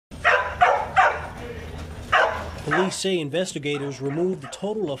Police say investigators removed a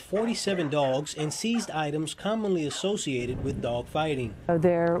total of 47 dogs and seized items commonly associated with dog fighting.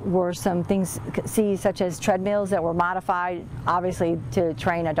 There were some things seized, such as treadmills that were modified, obviously, to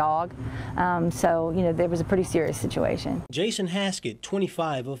train a dog. So, you know, there was a pretty serious situation. Jason Hasket,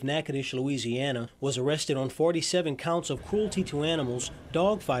 25, of Natchitoches, Louisiana, was arrested on 47 counts of cruelty to animals,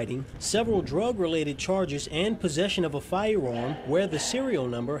 dog fighting, several drug-related charges, and possession of a firearm where the serial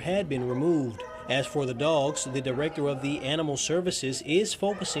number had been removed. As for the dogs, the director of the Animal Services is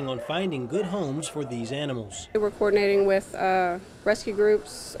focusing on finding good homes for these animals. We're coordinating with rescue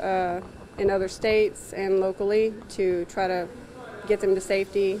groups in other states and locally to try to get them to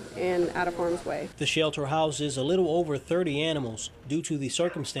safety and out of harm's way. The shelter houses a little over 30 animals. Due to the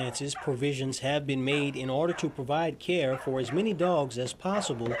circumstances, provisions have been made in order to provide care for as many dogs as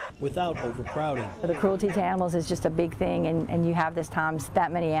possible without overcrowding. The cruelty to animals is just a big thing, and you have this times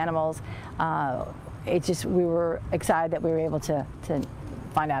that many animals. We were excited that we were able to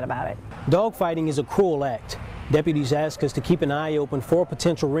find out about it. Dog fighting is a cruel act. Deputies ask us to keep an eye open for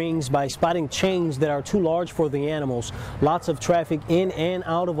potential rings by spotting chains that are too large for the animals, lots of traffic in and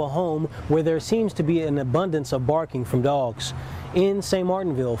out of a home where there seems to be an abundance of barking from dogs. In St.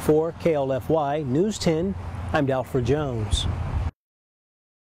 Martinville, for KLFY News 10, I'm Dalford Jones.